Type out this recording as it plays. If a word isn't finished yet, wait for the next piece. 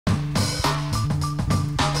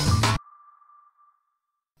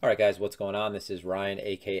All right, guys, what's going on? This is Ryan,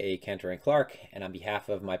 aka Cantor & Clark, and on behalf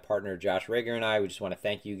of my partner Josh Rager and I, we just want to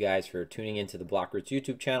thank you guys for tuning into the BlockRoots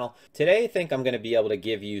YouTube channel. Today, I think I'm going to be able to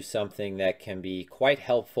give you something that can be quite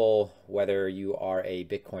helpful whether you are a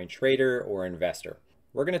Bitcoin trader or investor.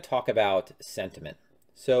 We're going to talk about sentiment.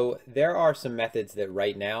 So there are some methods that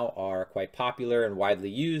right now are quite popular and widely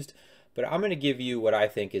used, but I'm going to give you what I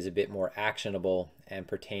think is a bit more actionable and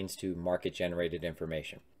pertains to market-generated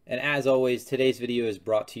information. And as always, today's video is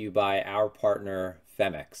brought to you by our partner,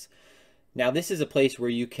 Phemex. Now, this is a place where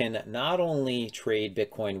you can not only trade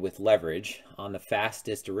Bitcoin with leverage on the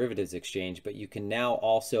fastest derivatives exchange, but you can now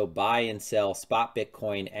also buy and sell spot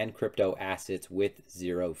Bitcoin and crypto assets with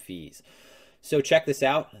zero fees. So check this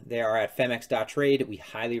out. They are at Phemex.trade. We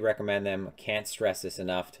highly recommend them. Can't stress this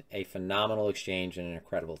enough. A phenomenal exchange and an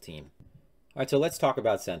incredible team. All right, so let's talk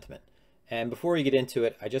about sentiment. And before we get into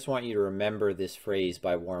it, I just want you to remember this phrase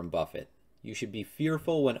by Warren Buffett. You should be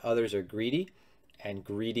fearful when others are greedy and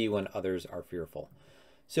greedy when others are fearful.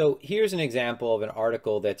 So here's an example of an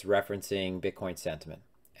article that's referencing Bitcoin sentiment.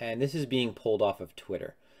 And this is being pulled off of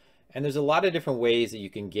Twitter. And there's a lot of different ways that you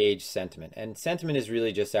can gauge sentiment. And sentiment is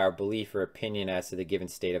really just our belief or opinion as to the given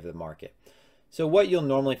state of the market. So what you'll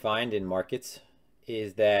normally find in markets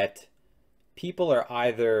is that people are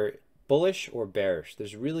either bullish or bearish.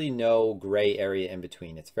 There's really no gray area in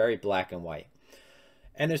between. It's very black and white.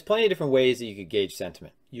 And there's plenty of different ways that you could gauge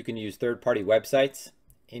sentiment. You can use third-party websites.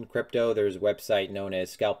 In crypto, there's a website known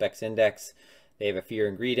as ScalpX Index. They have a fear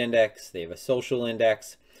and greed index. They have a social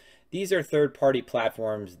index. These are third-party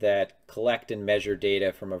platforms that collect and measure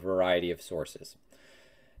data from a variety of sources.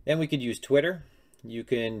 Then we could use Twitter. You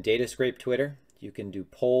can data scrape Twitter. You can do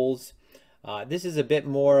polls. This is a bit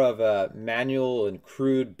more of a manual and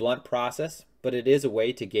crude, blunt process, but it is a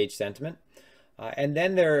way to gauge sentiment. And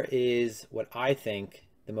then there is what I think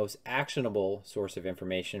the most actionable source of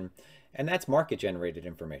information, and that's market-generated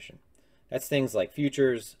information. That's things like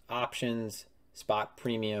futures, options, spot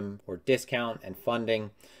premium or discount, and funding.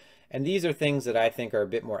 And these are things that I think are a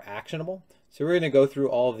bit more actionable. So we're going to go through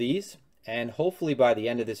all of these, and hopefully by the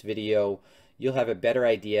end of this video, you'll have a better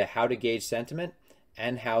idea how to gauge sentiment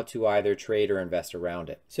and how to either trade or invest around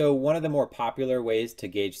it. So one of the more popular ways to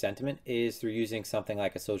gauge sentiment is through using something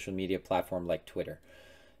like a social media platform like Twitter.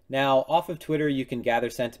 Now, off of Twitter, you can gather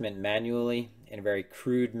sentiment manually in a very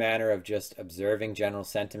crude manner of just observing general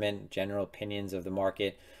sentiment, general opinions of the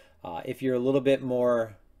market. If you're a little bit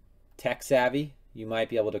more tech savvy, you might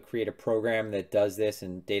be able to create a program that does this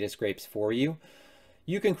and data scrapes for you.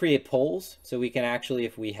 You can create polls, so we can actually,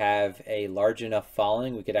 if we have a large enough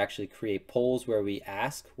following, we could actually create polls where we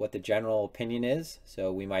ask what the general opinion is.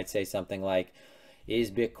 So we might say something like, is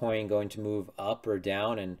Bitcoin going to move up or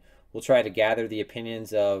down? And we'll try to gather the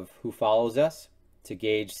opinions of who follows us to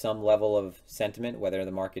gauge some level of sentiment, whether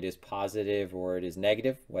the market is positive or it is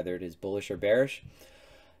negative, whether it is bullish or bearish.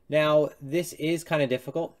 Now, this is kind of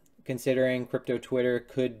difficult considering crypto Twitter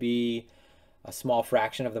could be a small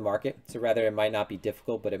fraction of the market. So rather it might not be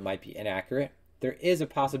difficult, but it might be inaccurate. There is a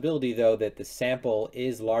possibility though that the sample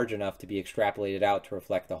is large enough to be extrapolated out to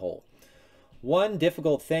reflect the whole. One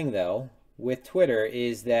difficult thing though with Twitter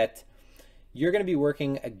is that you're going to be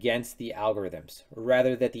working against the algorithms, or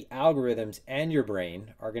rather that the algorithms and your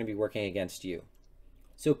brain are going to be working against you.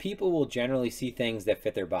 So people will generally see things that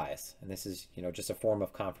fit their bias. And this is, just a form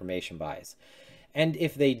of confirmation bias. And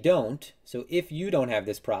if they don't, so if you don't have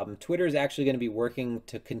this problem, Twitter is actually going to be working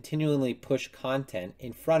to continually push content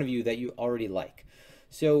in front of you that you already like.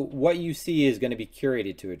 So what you see is going to be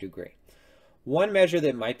curated to a degree. One measure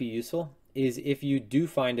that might be useful is if you do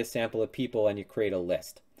find a sample of people and you create a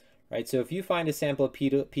list, right? So if you find a sample of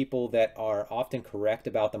people that are often correct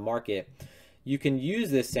about the market, you can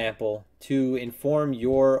use this sample to inform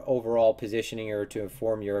your overall positioning or to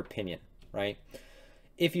inform your opinion, right?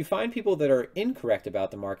 If you find people that are incorrect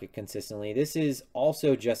about the market consistently, this is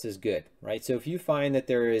also just as good, right? So if you find that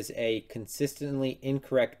there is a consistently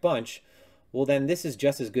incorrect bunch, well, then this is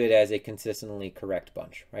just as good as a consistently correct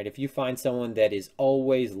bunch, right? If you find someone that is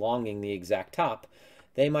always longing the exact top,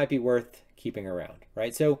 they might be worth keeping around,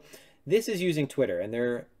 right? So this is using Twitter, and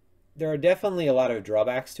there are definitely a lot of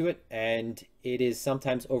drawbacks to it, and it is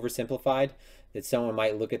sometimes oversimplified that someone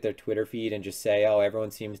might look at their Twitter feed and just say, oh, everyone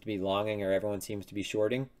seems to be longing or everyone seems to be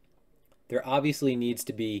shorting. There obviously needs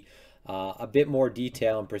to be a bit more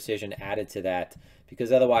detail and precision added to that, because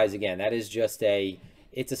otherwise, again, that is just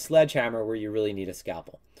it's a sledgehammer where you really need a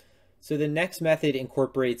scalpel. So the next method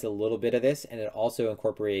incorporates a little bit of this, and it also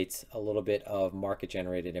incorporates a little bit of market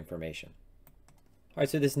generated information. All right,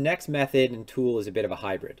 so this next method and tool is a bit of a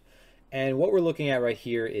hybrid. And what we're looking at right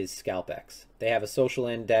here is ScalpX. They have a social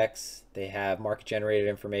index. They have market generated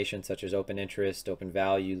information such as open interest, open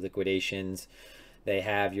value, liquidations. They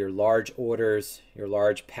have your large orders, your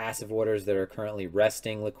large passive orders that are currently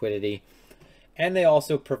resting liquidity. And they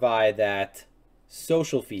also provide that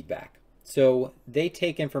social feedback. So they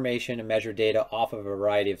take information and measure data off of a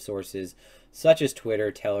variety of sources, such as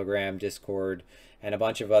Twitter, Telegram, Discord, and a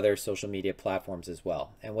bunch of other social media platforms as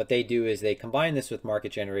well. And what they do is they combine this with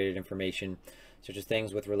market generated information, such as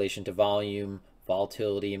things with relation to volume,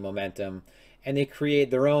 volatility, and momentum, and they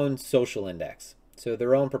create their own social index. So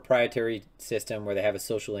their own proprietary system where they have a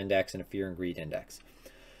social index and a fear and greed index.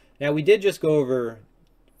 Now, we did just go over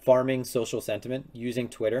farming social sentiment using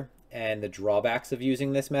Twitter and the drawbacks of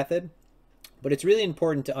using this method, but it's really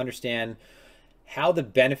important to understand how the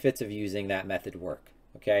benefits of using that method work,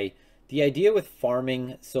 okay? The idea with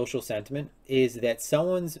farming social sentiment is that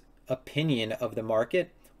someone's opinion of the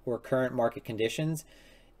market or current market conditions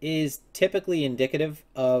is typically indicative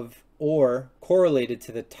of or correlated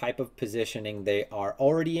to the type of positioning they are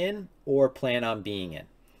already in or plan on being in.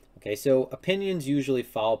 Okay, so opinions usually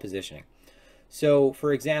follow positioning. So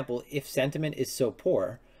for example, if sentiment is so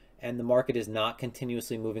poor and the market is not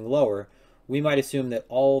continuously moving lower, we might assume that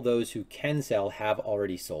all those who can sell have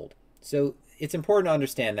already sold. So it's important to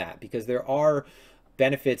understand that because there are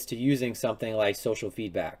benefits to using something like social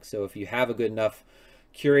feedback. So if you have a good enough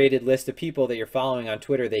curated list of people that you're following on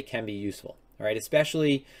Twitter, they can be useful. All right,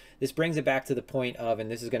 especially this brings it back to the point of,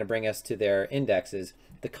 and this is going to bring us to their indexes,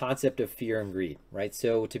 the concept of fear and greed, right?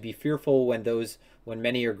 So to be fearful when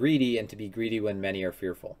many are greedy, and to be greedy when many are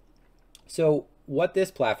fearful. So what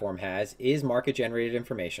this platform has is market generated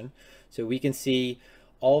information. So we can see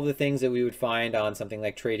all the things that we would find on something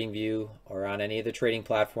like TradingView or on any of the trading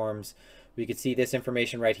platforms. We could see this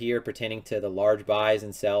information right here pertaining to the large buys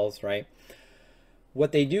and sells, right?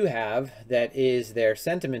 What they do have that is their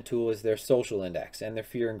sentiment tool is their social index and their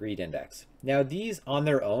fear and greed index. Now these on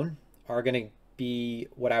their own are going to be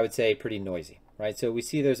what I would say pretty noisy, right? So we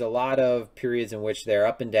see there's a lot of periods in which they're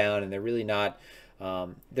up and down and they're really not,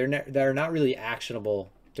 they're not really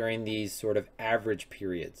actionable during these sort of average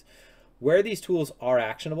periods. Where these tools are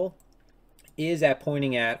actionable is at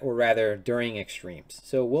pointing at, or rather during extremes.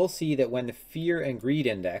 So we'll see that when the fear and greed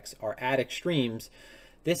index are at extremes,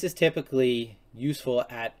 this is typically useful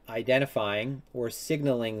at identifying or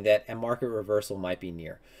signaling that a market reversal might be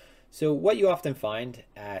near. So what you often find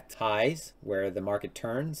at highs where the market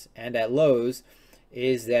turns and at lows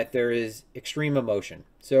is that there is extreme emotion.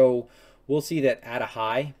 So we'll see that at a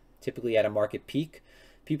high, typically at a market peak,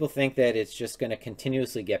 people think that it's just going to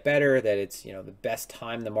continuously get better, that it's, you know, the best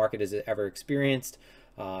time the market has ever experienced.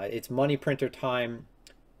 It's money printer time.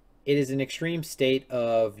 It is an extreme state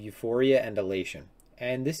of euphoria and elation.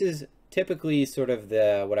 And this is typically sort of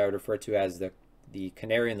what I would refer to as the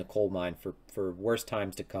canary in the coal mine for worse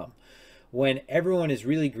times to come. When everyone is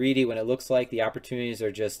really greedy, when it looks like the opportunities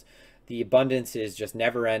are just, the abundance is just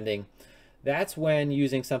never ending, that's when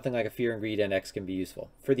using something like a fear and greed index can be useful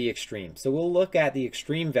for the extreme. So we'll look at the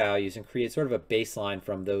extreme values and create sort of a baseline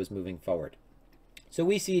from those moving forward. So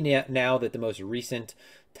we see now that the most recent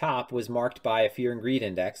top was marked by a fear and greed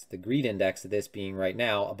index, the greed index of this being right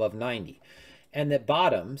now above 90. And that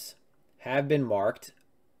bottoms have been marked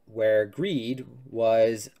where greed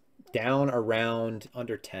was down around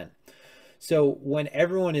under 10. So when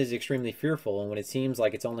everyone is extremely fearful and when it seems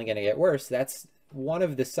like it's only going to get worse, that's one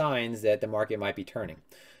of the signs that the market might be turning.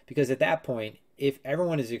 Because at that point, if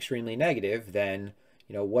everyone is extremely negative, then,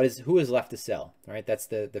 you know, who is left to sell, right? That's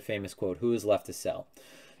the famous quote, who is left to sell?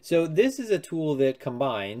 So this is a tool that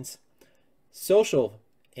combines social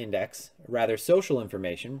index, rather social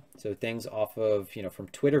information, so things off of, you know, from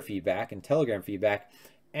Twitter feedback and Telegram feedback,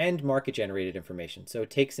 and market generated information. So it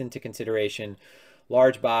takes into consideration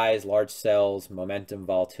large buys, large sells, momentum,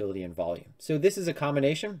 volatility, and volume. So this is a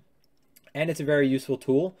combination, and it's a very useful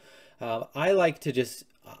tool.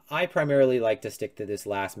 I primarily like to stick to this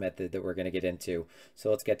last method that we're going to get into. So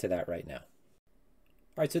let's get to that right now.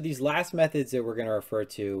 All right, so these last methods that we're going to refer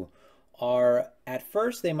to are, at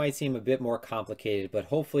first they might seem a bit more complicated, but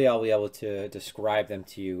hopefully I'll be able to describe them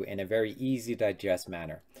to you in a very easy to digest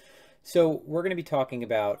manner. So we're going to be talking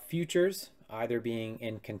about futures, either being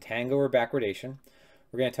in contango or backwardation.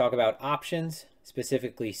 We're going to talk about options,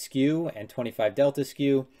 specifically skew and 25 delta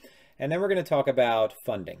skew. And then we're going to talk about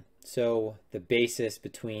funding, so the basis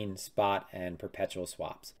between spot and perpetual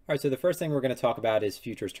swaps. All right, so the first thing we're going to talk about is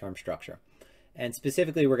futures term structure. And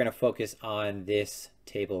specifically, we're going to focus on this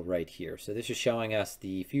table right here. So this is showing us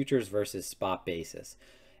the futures versus spot basis.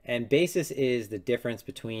 And basis is the difference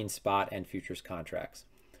between spot and futures contracts.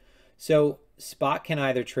 So spot can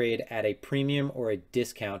either trade at a premium or a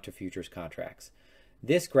discount to futures contracts.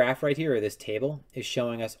 This graph right here, or this table, is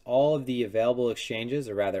showing us all of the available exchanges,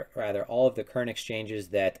 or rather all of the current exchanges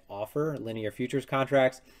that offer linear futures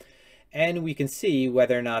contracts, and we can see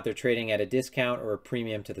whether or not they're trading at a discount or a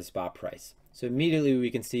premium to the spot price. So immediately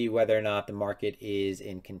we can see whether or not the market is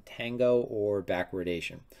in contango or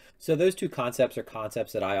backwardation. So those two concepts are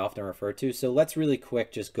concepts that I often refer to. So let's really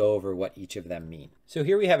quick just go over what each of them mean. So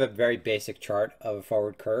here we have a very basic chart of a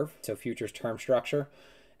forward curve, so futures term structure.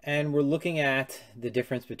 And we're looking at the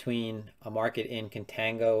difference between a market in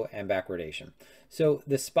contango and backwardation. So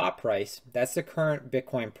the spot price, that's the current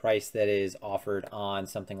Bitcoin price that is offered on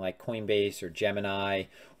something like Coinbase or Gemini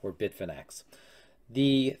or Bitfinex.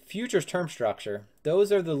 The futures term structure,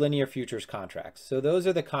 those are the linear futures contracts. So those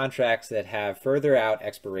are the contracts that have further out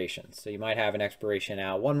expirations. So you might have an expiration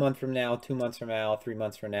out 1 month from now, 2 months from now, 3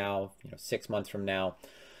 months from now, 6 months from now.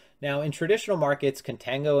 Now in traditional markets,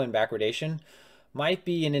 contango and backwardation might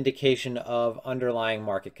be an indication of underlying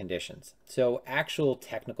market conditions. So actual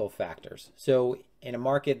technical factors. So in a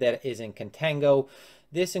market that is in contango,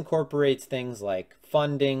 this incorporates things like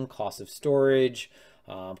funding, cost of storage,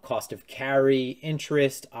 cost of carry,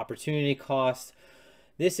 interest, opportunity cost.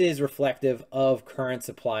 This is reflective of current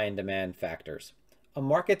supply and demand factors. A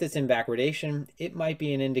market that's in backwardation, it might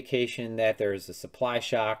be an indication that there's a supply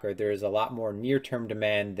shock or there's a lot more near-term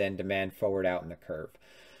demand than demand forward out in the curve.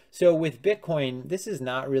 So with Bitcoin, this is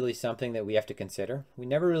not really something that we have to consider. We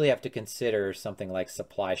never really have to consider something like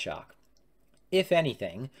supply shock. If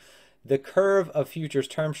anything, the curve of futures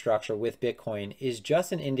term structure with Bitcoin is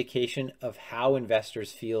just an indication of how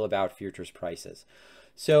investors feel about futures prices.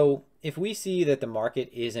 So if we see that the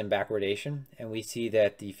market is in backwardation and we see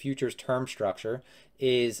that the futures term structure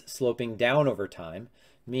is sloping down over time,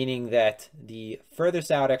 meaning that the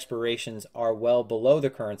furthest out expirations are well below the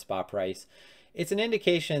current spot price, it's an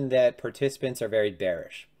indication that participants are very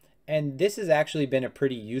bearish. And this has actually been a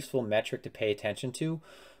pretty useful metric to pay attention to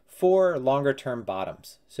for longer term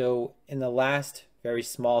bottoms. So in the last very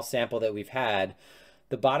small sample that we've had,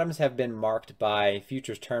 the bottoms have been marked by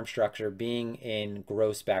futures term structure being in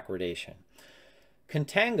gross backwardation.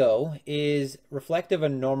 Contango is reflective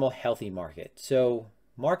of a normal healthy market. So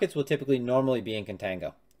markets will typically normally be in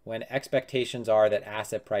contango when expectations are that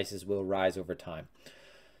asset prices will rise over time.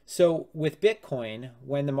 So with Bitcoin,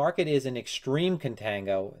 when the market is in extreme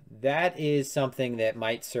contango, that is something that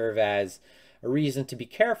might serve as a reason to be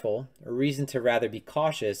careful, a reason to rather be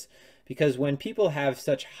cautious, because when people have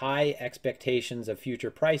such high expectations of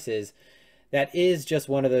future prices, that is just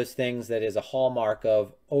one of those things that is a hallmark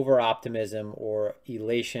of over-optimism or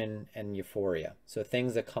elation and euphoria. So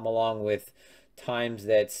things that come along with times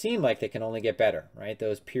that seem like they can only get better, right?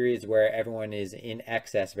 Those periods where everyone is in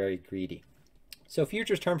excess, very greedy. So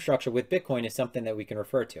futures term structure with Bitcoin is something that we can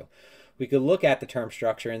refer to. We could look at the term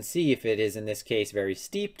structure and see if it is, in this case, very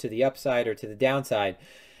steep to the upside or to the downside,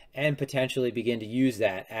 and potentially begin to use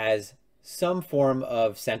that as some form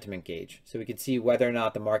of sentiment gauge. So we can see whether or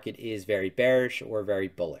not the market is very bearish or very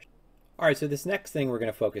bullish. All right, so this next thing we're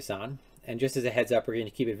going to focus on, and just as a heads up, we're going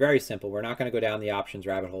to keep it very simple. We're not going to go down the options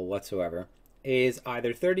rabbit hole whatsoever, is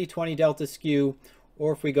either 30-20 delta skew,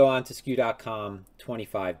 or if we go on to skew.com,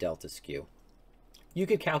 25 delta skew. You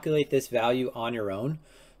could calculate this value on your own,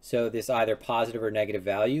 so this either positive or negative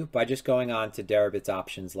value, by just going on to Deribit's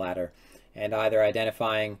options ladder and either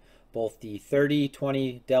identifying both the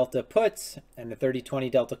 30-20 delta puts and the 30-20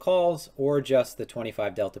 delta calls, or just the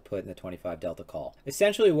 25 delta put and the 25 delta call.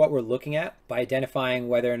 Essentially what we're looking at by identifying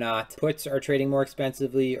whether or not puts are trading more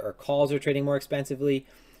expensively or calls are trading more expensively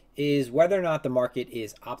is whether or not the market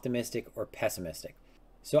is optimistic or pessimistic.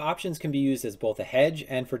 So options can be used as both a hedge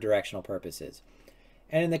and for directional purposes.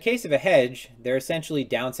 And in the case of a hedge, they're essentially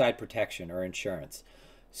downside protection or insurance.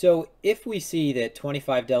 So if we see that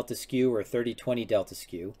 25 delta skew or 30-20 delta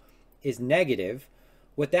skew is negative,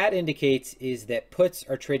 what that indicates is that puts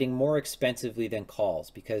are trading more expensively than calls,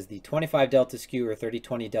 because the 25 delta skew or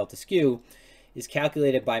 30-20 delta skew is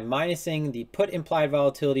calculated by minusing the put implied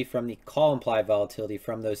volatility from the call implied volatility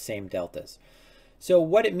from those same deltas. So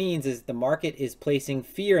what it means is the market is placing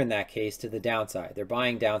fear in that case to the downside. They're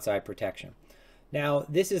buying downside protection. Now,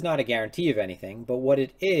 this is not a guarantee of anything, but what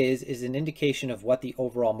it is an indication of what the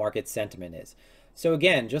overall market sentiment is. So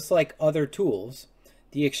again, just like other tools,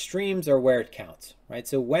 the extremes are where it counts, right?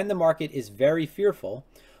 So when the market is very fearful,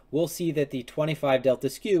 we'll see that the 25 delta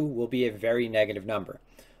skew will be a very negative number.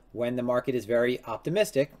 When the market is very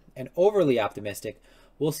optimistic and overly optimistic,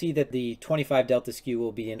 we'll see that the 25 delta skew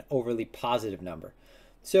will be an overly positive number.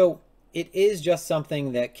 So it is just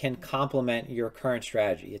something that can complement your current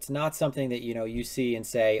strategy. It's not something that, you see and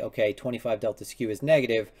say, okay, 25 delta skew is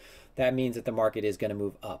negative. That means that the market is going to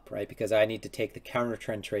move up, right? Because I need to take the counter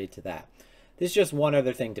trend trade to that. This is just one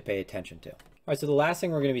other thing to pay attention to. All right, so the last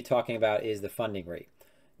thing we're going to be talking about is the funding rate.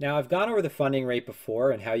 Now, I've gone over the funding rate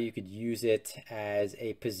before and how you could use it as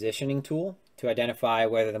a positioning tool to identify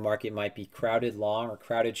whether the market might be crowded long or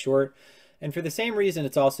crowded short. And for the same reason,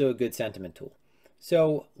 it's also a good sentiment tool.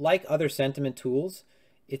 So like other sentiment tools,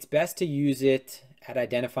 it's best to use it at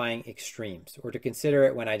identifying extremes, or to consider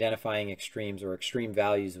it when identifying extremes or extreme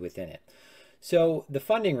values within it. So the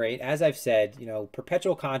funding rate, as I've said,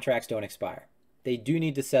 perpetual contracts don't expire. They do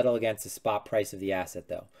need to settle against the spot price of the asset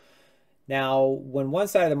though. Now, when one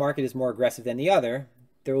side of the market is more aggressive than the other,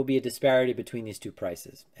 there will be a disparity between these two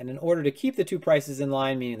prices. And in order to keep the two prices in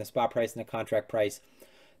line, meaning the spot price and the contract price,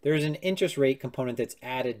 there's an interest rate component that's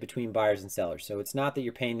added between buyers and sellers. So it's not that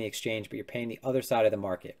you're paying the exchange, but you're paying the other side of the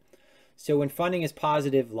market. So when funding is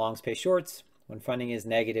positive, longs pay shorts. When funding is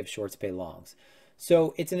negative, shorts pay longs.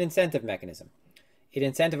 So it's an incentive mechanism. It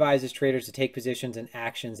incentivizes traders to take positions and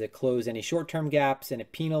actions that close any short-term gaps, and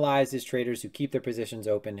it penalizes traders who keep their positions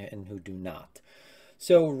open and who do not.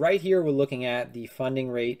 So right here, we're looking at the funding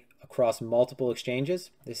rate across multiple exchanges.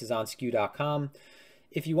 This is on skew.com.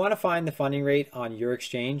 If you want to find the funding rate on your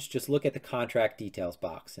exchange, just look at the contract details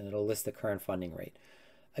box and it'll list the current funding rate.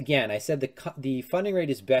 Again, I said the funding rate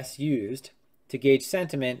is best used to gauge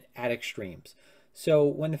sentiment at extremes. So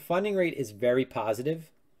when the funding rate is very positive,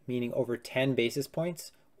 meaning over 10 basis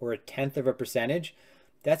points or 1/10 of a percentage,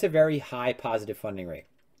 that's a very high positive funding rate.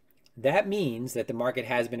 That means that the market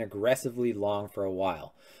has been aggressively long for a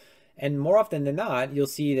while. And more often than not, you'll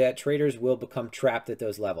see that traders will become trapped at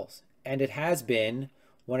those levels. And it has been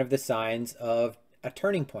one of the signs of a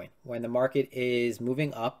turning point. When the market is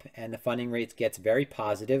moving up and the funding rate gets very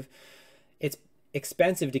positive, it's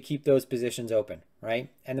expensive to keep those positions open, right?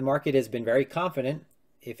 And the market has been very confident.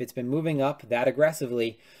 If it's been moving up that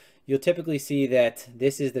aggressively, you'll typically see that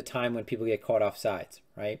this is the time when people get caught off sides,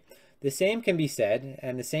 right? The same can be said,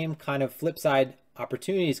 and the same kind of flip side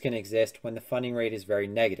opportunities can exist when the funding rate is very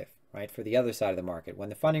negative, right? For the other side of the market. When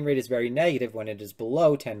the funding rate is very negative, when it is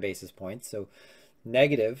below 10 basis points, so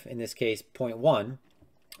negative, in this case,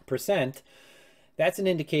 0.1%, that's an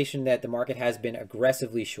indication that the market has been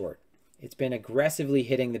aggressively short. It's been aggressively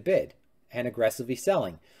hitting the bid and aggressively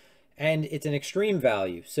selling. And it's an extreme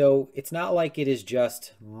value. So it's not like it is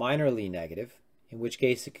just minorly negative, in which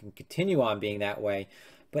case it can continue on being that way.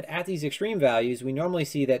 But at these extreme values, we normally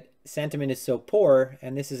see that sentiment is so poor,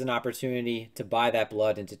 and this is an opportunity to buy that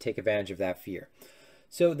blood and to take advantage of that fear.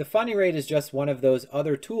 So the funding rate is just one of those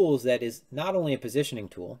other tools that is not only a positioning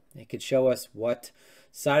tool. It could show us what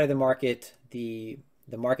side of the market the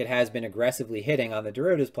market has been aggressively hitting on the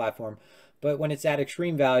derivatives platform, but when it's at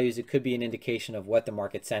extreme values, it could be an indication of what the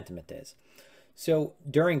market sentiment is. So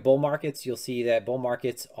during bull markets, you'll see that bull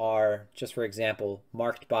markets are, just for example,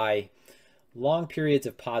 marked by long periods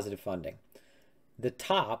of positive funding.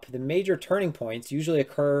 The major turning points usually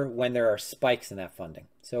occur when there are spikes in that funding.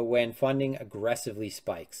 So when funding aggressively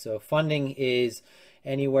spikes. So funding is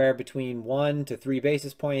anywhere between 1 to 3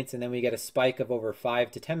 basis points, and then we get a spike of over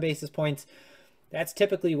 5 to 10 basis points. That's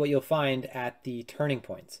typically what you'll find at the turning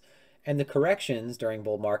points. And the corrections during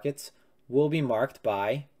bull markets will be marked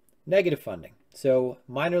by negative funding. So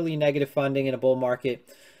minorly negative funding in a bull market,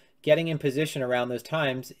 getting in position around those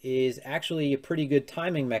times is actually a pretty good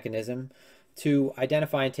timing mechanism to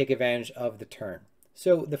identify and take advantage of the turn.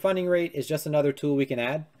 So the funding rate is just another tool we can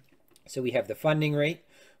add. So we have the funding rate,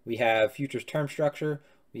 we have futures term structure,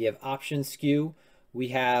 we have options skew, we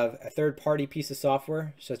have a third-party piece of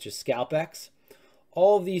software such as ScalpX.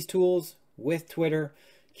 All of these tools with Twitter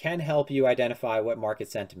can help you identify what market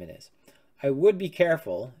sentiment is. I would be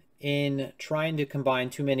careful in trying to combine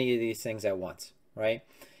too many of these things at once, right?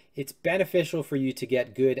 It's beneficial for you to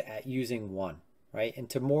get good at using one, right? And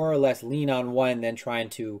to more or less lean on one than trying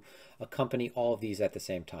to accompany all of these at the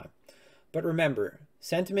same time. But remember,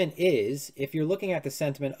 sentiment is, if you're looking at the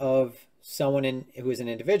sentiment of someone who is an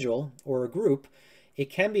individual or a group, it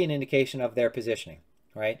can be an indication of their positioning,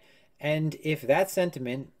 right? And if that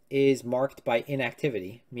sentiment is marked by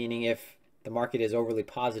inactivity, meaning if the market is overly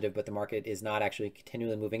positive, but the market is not actually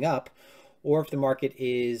continually moving up, or if the market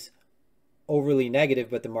is overly negative,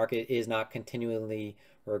 but the market is not continually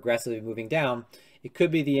or aggressively moving down, it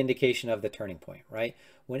could be the indication of the turning point, right?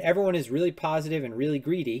 When everyone is really positive and really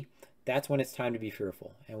greedy, that's when it's time to be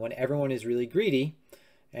fearful. And when everyone is really greedy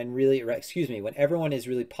and when everyone is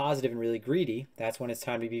really positive and really greedy, that's when it's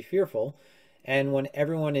time to be fearful. And when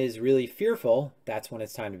everyone is really fearful, that's when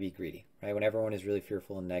it's time to be greedy, right? When everyone is really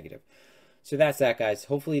fearful and negative. So that's that, guys.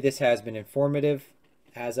 Hopefully this has been informative.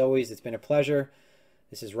 As always, it's been a pleasure.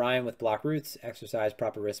 This is Ryan with BlockRoots. Exercise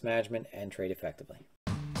proper risk management and trade effectively.